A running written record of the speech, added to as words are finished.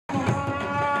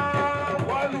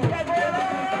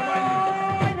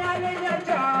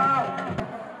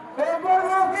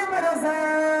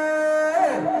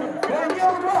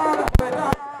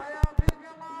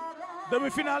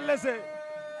demi-finale lese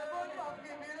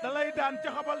da lay daan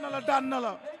caxabal na la daan na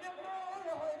la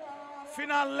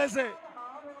finale lese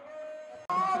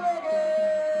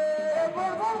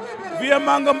Vieux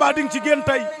Manga mbaa ding ci génn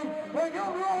tey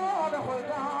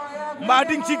mbaa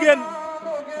ding ci génn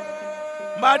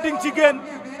mbaa ding ci génn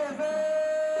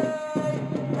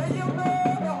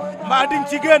mbaa ding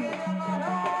ci génn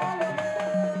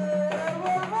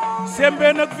Sembe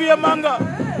nag Vieux Manga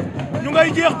ñu ngay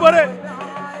jeex bëre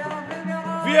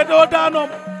Vieux doo daanoom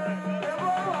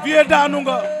Vieux daanu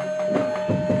nga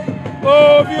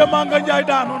oh Vieux Manga Njaay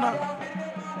daanu na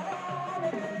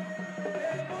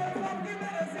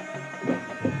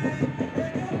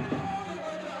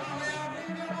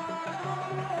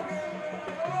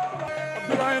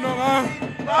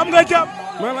am nga jàpp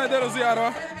maa lay dellu ziar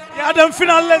wa yaa dem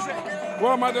final lese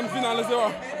waaw maa dem final lese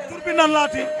waaw tur bi nan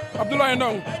laati Abdoulaye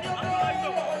Ndong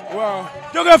waaw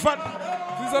jóge fan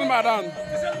Fissel Mbadane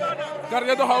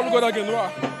quartier doxawul go dagen waaw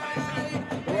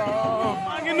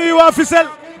maa ngi nuyu waa Fissel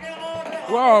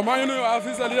waaw maa ngi nuyu waa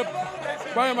Fissel yëpp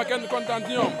bàyyi ma kenn kontaan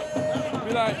ci ñoom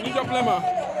bilaay ñu jàppale ma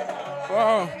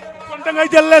waaw kon da ngay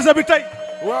jël lese bi tey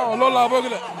waaw loolu laa bëgg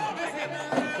de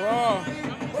waaw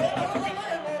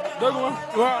dëgg ma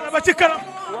waaw ba ci kanam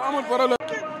waaw amul problème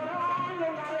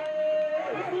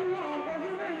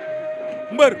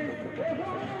mbër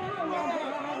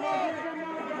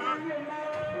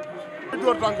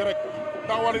door tànk rek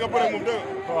daa war nga bëre moom dëgg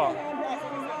waaw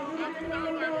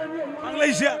maa ngi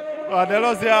lay ziar waaw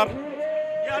delloo ziar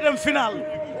yaa dem final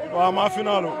waaw maa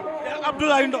finalu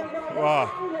Abdoulaye Ndong waaw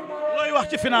looy wax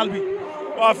ci final bi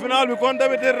waaw final bi kon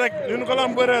d'habitude rek ni ñu ko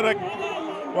lam bëree rek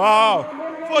waaw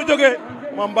foo jógee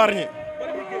ma mbarñi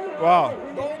waaw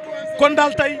kon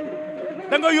daal tey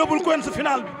da nga yóbbul Quench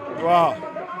final bi waaw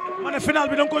ma ne final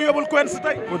bi da nga koy yóbbul Quench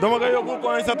tey dama koy yóbbul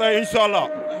Quench tey inshallah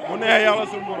mu neex yàlla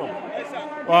suñu borom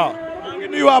waaw maa ngi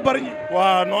nuyu waa Bargny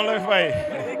waaw noonu lay fay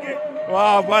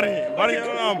waaw Bargny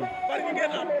la am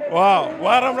waaw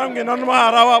waa ram-ram gi noonu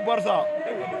ma rawa Barça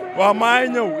waaw maa ngi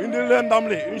ñëw indil leen ndam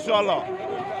li inshallah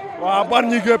waaw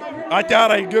Bargny gépp a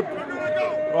caaray gépp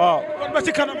waaw kon ba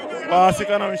ci kanam waaw si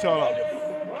kanam inshallah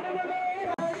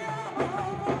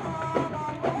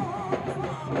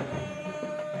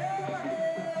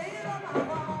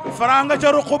Franc nga ca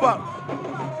ruq ba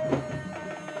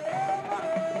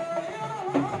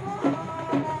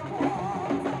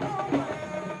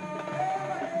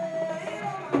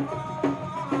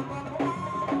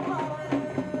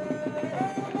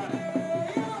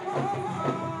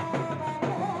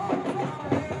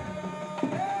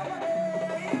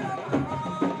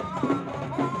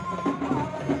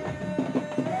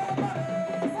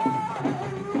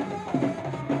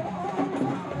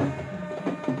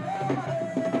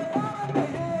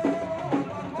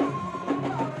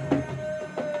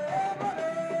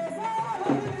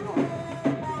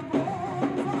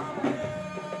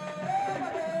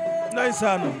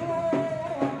ndeysaan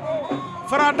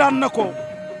Franc daan na ko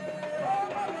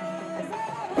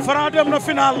Franc dem na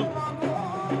final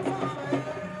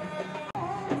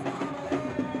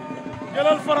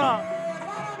jëlal Franc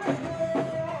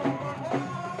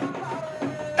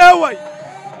way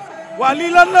waa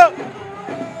lii lan la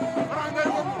Franc ngay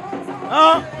wongu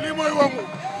ah lii mooy wongu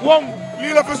wongu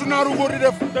lii la fesu naaru góor di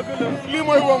def dëgg la lii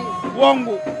mooy wongu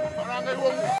wongu Franc ngay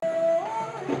wongu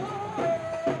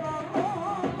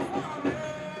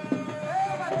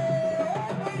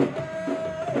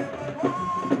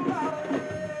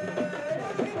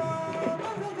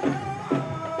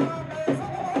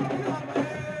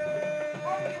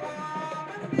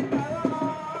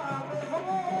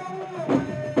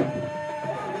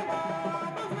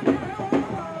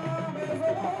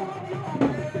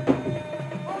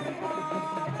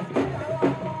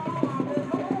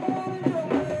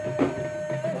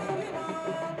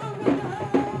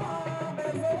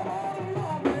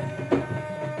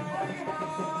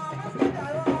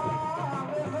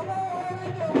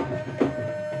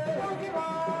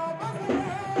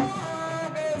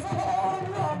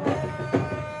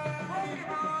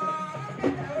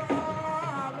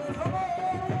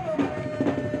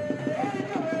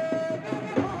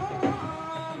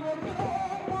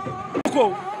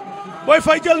ko Boy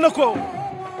Faye jël na ko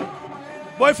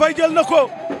Boy Faye jël na ko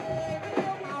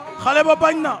xale ba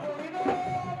bañ na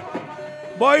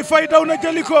Boy Faye daw na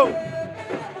jëli ko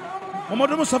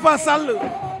Mamadou Moustapha Sall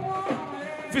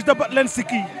fils de Batlen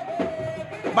Siki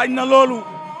bañ na loolu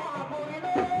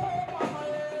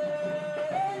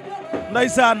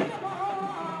ndeysaan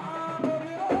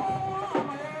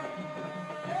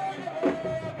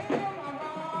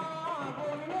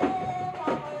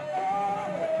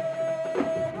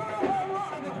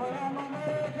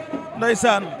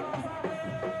ndeysaan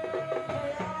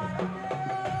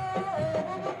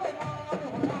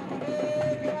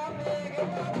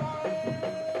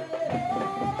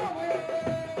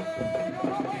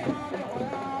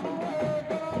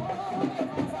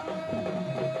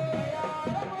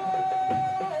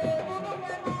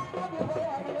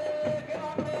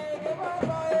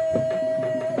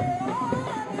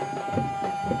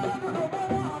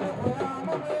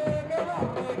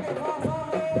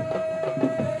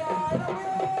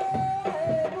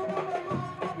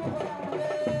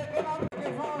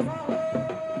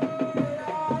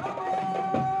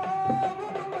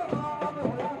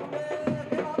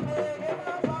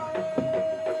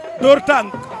dóor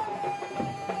tànk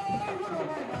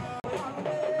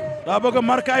daa bëgg a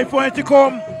marqué ay point ci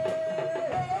kawam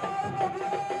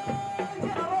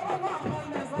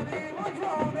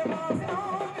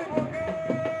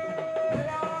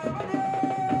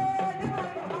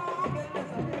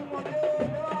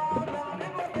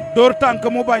dóor tànk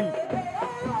mu bañ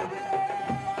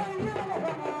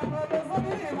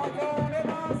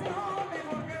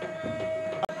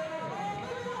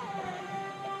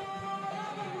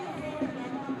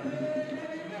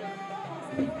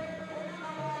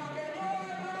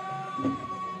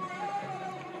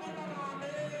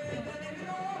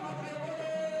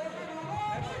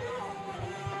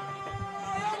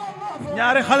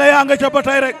ñaari xale yaa nga ca ba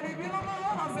tey rek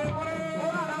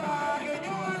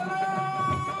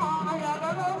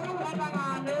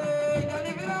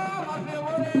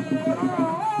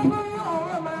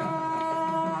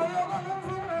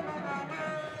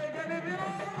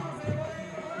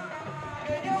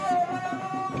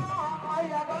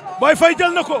Boy Faye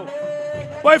jël na ko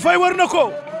Boy Faye wër na ko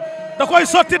da koy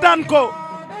sotti daan ko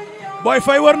Boy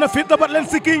Faye wër na Fils de Batlen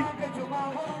sikki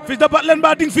Fils de Batlen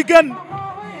ba ding fi gën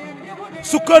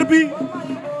sukkër bi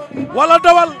wala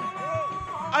dawal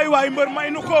ay waay mbër may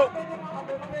nu ko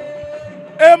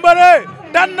mbëre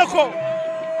daan na ko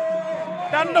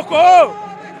daan na ko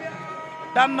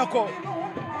daan na ko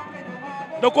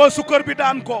da ko sukkër bi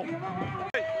daan ko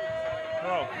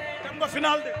waaw dem nga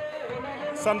final de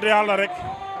sant yàlla rek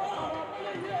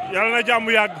yàlla na jàmm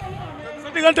yàgg sa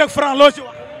diggante ak Franc loo ci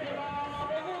wax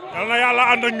yàlla na yàlla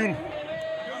ànd ak ñun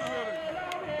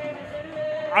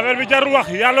affaire bi jarul wax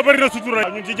yàlla bari na sutura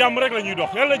ñun ci jàmm rek la ñuy dox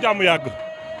yàlla na jàmm yàgg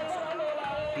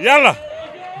yàlla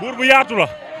buur bu yaatu la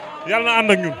yàlla na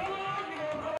ànd ak ñun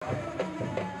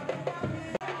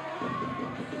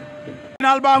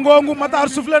final ba ngongu Matar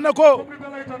soufflé na ko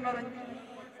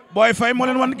Boy Faye moo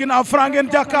leen wan ginnaaw Franc ngeen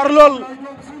jàkkaar lool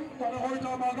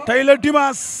tey la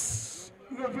dimanche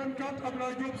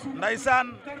ndaysaan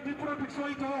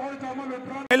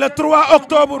tey la 3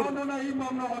 octobre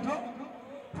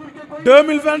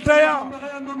 2021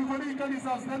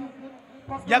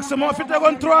 Diaks moo fi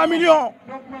tegoon 3 millions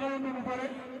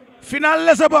final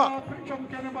lese ba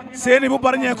seeni bu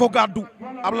barñee ko gàddu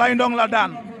Ablaye Ndong la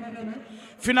daan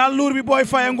final luur bi Boy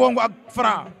Faye ngongu ak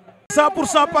Franc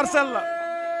 100% parcelle la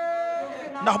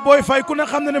ndax Boy Faye ku ne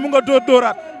xam ne mu nga dóor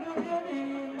dóoraat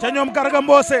ca ñoom Garga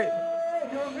Mbossé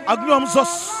ak ñoom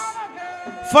Zos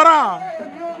Franc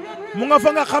mu nga fa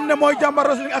nga xam ne mooy Jàmbar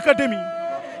Wrestling Academy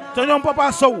ca ñoom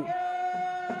Papa Sow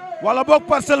wala boog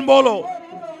parcelle mbooloo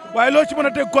waaye loo ci mën a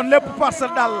dégg kon lépp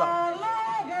parcelle daal la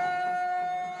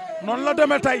noonu la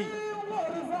demee tey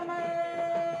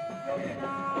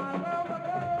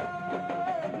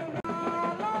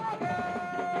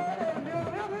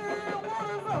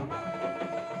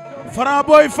Franc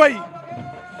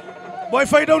Boy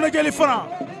Faye daw na jëli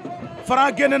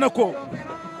Franc génne na ko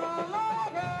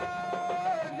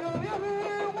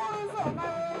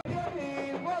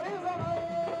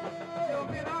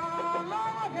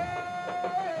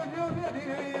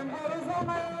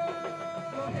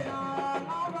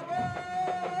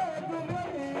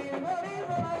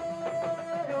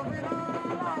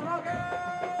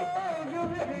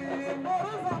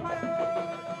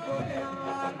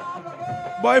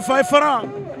Boy Faye Franc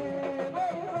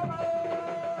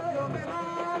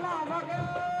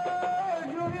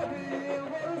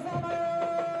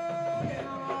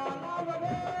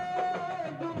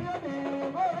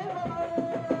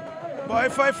Boy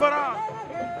Faye Franc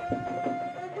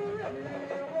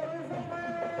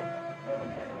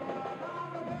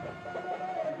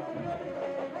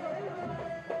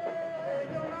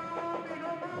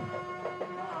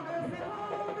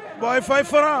Boy Faye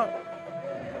Franc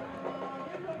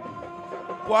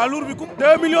poids lourd bi ku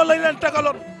 2 millions lañ leen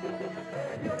tagaloon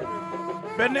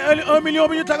benn 1 million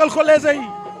bi ñu tagal ko léegi yi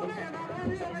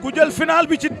ku jël final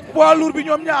bi ci poids lourd bi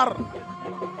ñoom ñaar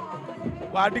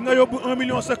waa di nga yóbbu 1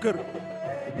 million sa kër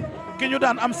ki ñu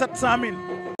daan am 700 000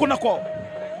 yokku na ko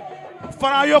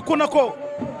Franc yokku na ko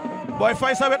Boy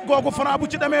Faye sa wet googu Franc bu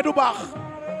ci demee du baax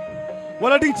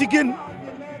wala di nga ci génn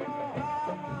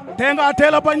tee nga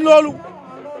teel a bañ loolu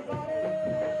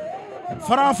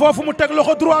Franc foofu mu teg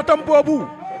loxo droitam boobu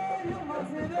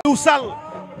diw sall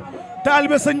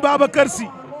taalibe sëñ Babacar Si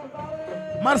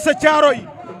marché Caaroy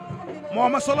moo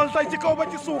ma solal tay ci kaw ba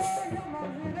ci suuf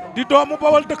di doomu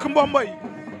Bawol dëkk Mbomboy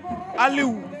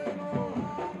Aliou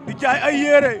di jaay ay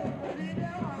yére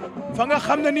fa nga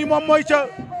xam ne nii moom mooy ca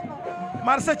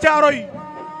marché Caaroy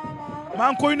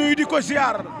maa ngi koy nuyu di ko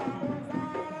ziar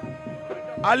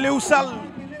Aliou Sall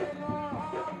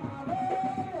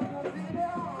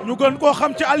ñu gën koo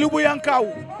xam ci Aliou bu Yankaaw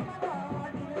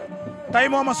tey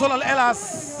moo ma solal hélas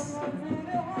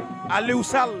Aliou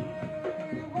Sall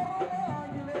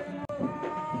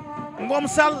Ngom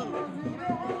Sall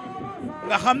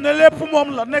nga xam ne lépp moom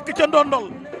la nekk ca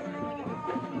ndondol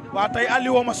waa tey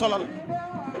Aliou ma solal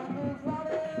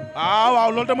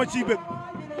waaw loolu dama ciy bëgg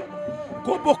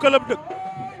koo bokkal ab dëkk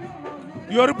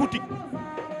yor boutique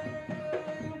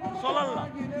solal la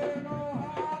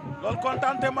loolu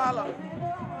contentement la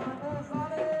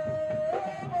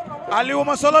Aliou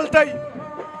ma solal tey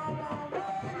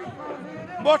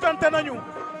mbootante nañu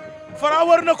Franc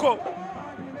wër na ko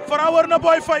Franc wër na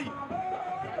Boy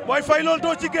Faye loolu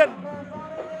doo ci génn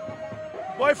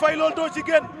Boy Faye loolu doo ci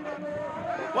génn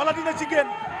wala dina ci génn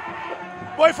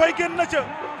Boy Faye génn na ca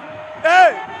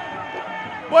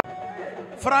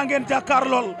Franc ngeen jàkkaar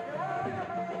lool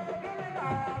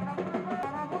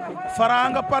Franc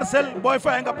nga Parcelles Boy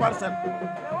Faye nga Parcelles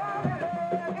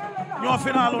ñoo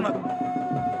finalu nag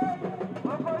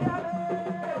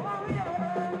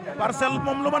Parcelles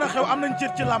moom lu mën a xew am nañ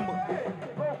cër ci làmb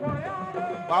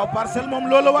waaw Parcelles moom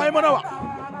loolu waaye mën a wax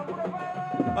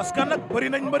parce que nag bëri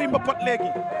nañ mbëri mbapat léegi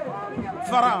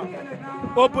Franc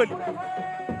Obali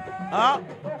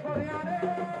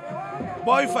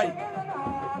Boy Faye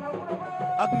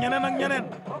ak ñeneen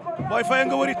Boy Faye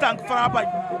nga wëri tànk Franc bañ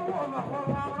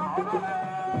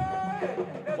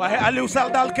waaye Aliou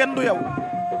Sall daal kenn du yow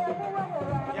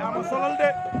yaa ma solal de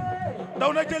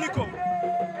daw na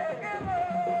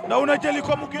jëli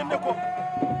ko mu génne ko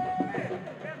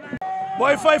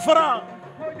Boy Faye Franc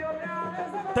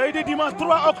tey di dimanche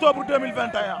 3 octobre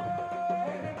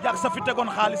 2021 Diaks sa fi tegoon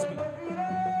xaalis bi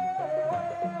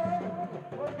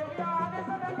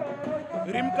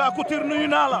Rimka Couture nuyu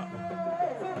naa la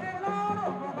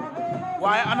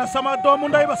waaye ana sama doomu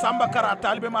ndey ba Samba Kara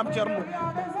taalibe maam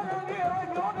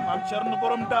Cernu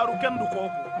borom daaru kenn du kooku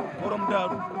borom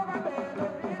daaru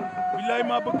billaay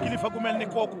maa bëgg kilifa gu mel ni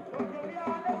kooku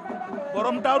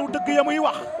borom daaru dëgg ya muy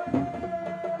wax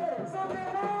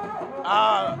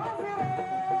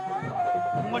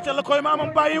mu nga ca la koy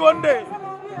maamam bàyyi woon de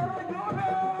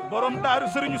borom daaru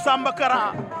Serigne Samba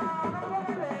Kara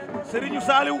Serigne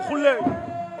Saliou Khoule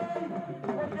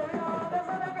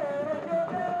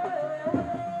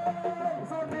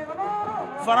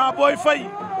Franc Boy Faye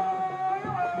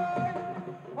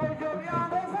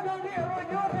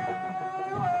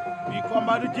bii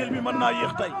combat de jël bi mën naa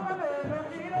yéex tey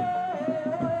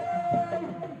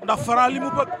ndax Franc li mu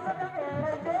bëgg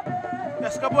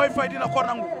est-ce que Boy Faye dina ko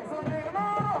nangu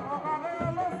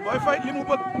Boy Faye li mu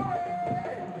bëgg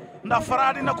ndax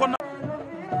Franc dina ko nangu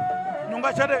ñu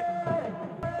nga ca de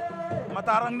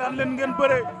Matar ak naan leen ngeen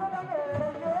bëree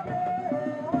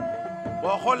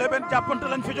boo xoolee benn jàppante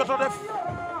lañ fi joto def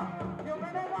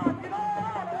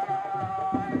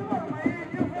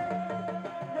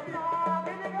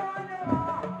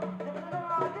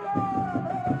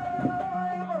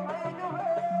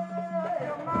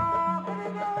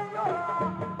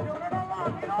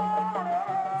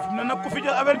ku fi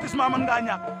jël avertissement mën ngaa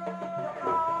ñàkk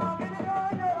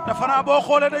te Franc boo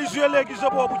xoolee day joué léegi jeu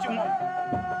boobu ci moom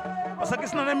parce que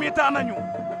gis na ne mi-temps nañu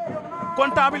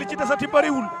comptable li ci desati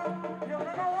bëriwul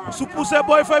su poussé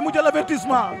Boy Faye mu jël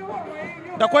avertissement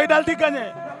da koy dal di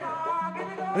gagné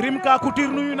Rimka Couture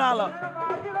nuyu naa la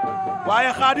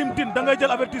waaye Khadim Tine da ngay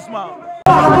jël avertissement.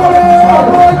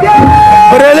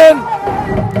 bëree leen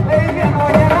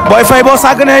Boy Faye boo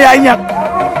sàgganee yaay ñàkk.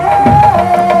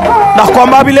 ndax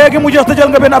combat bi léegi mu jeex te jël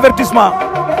nga benn avertissement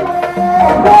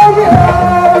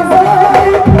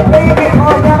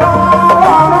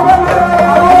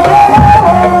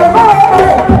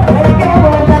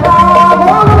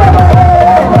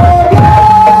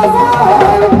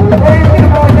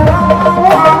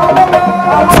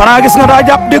Franc gis nga daa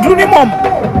jàpp déglu ni moom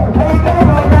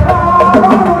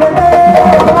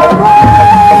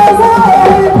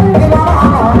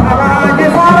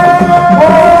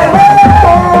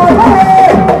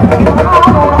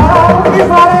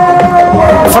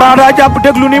Franc daa jàpp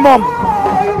déglu ni moom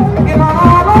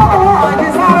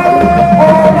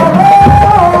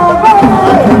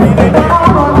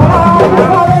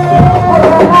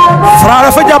Franc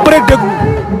dafa jàpp rek déglu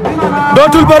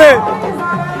dootul bëree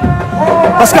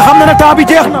parce que xam na ne temps bi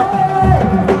jeex na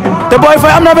te Boy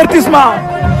Faye am na avertissement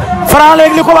Franc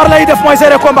léegi li ko war lay def mooy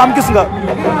serré combat am gis nga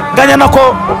gagné na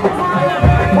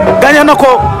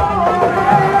ko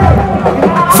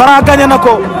Franc gagné na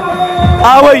ko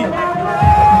ah oui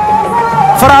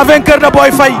Franc vainqueur de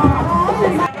Boy Faye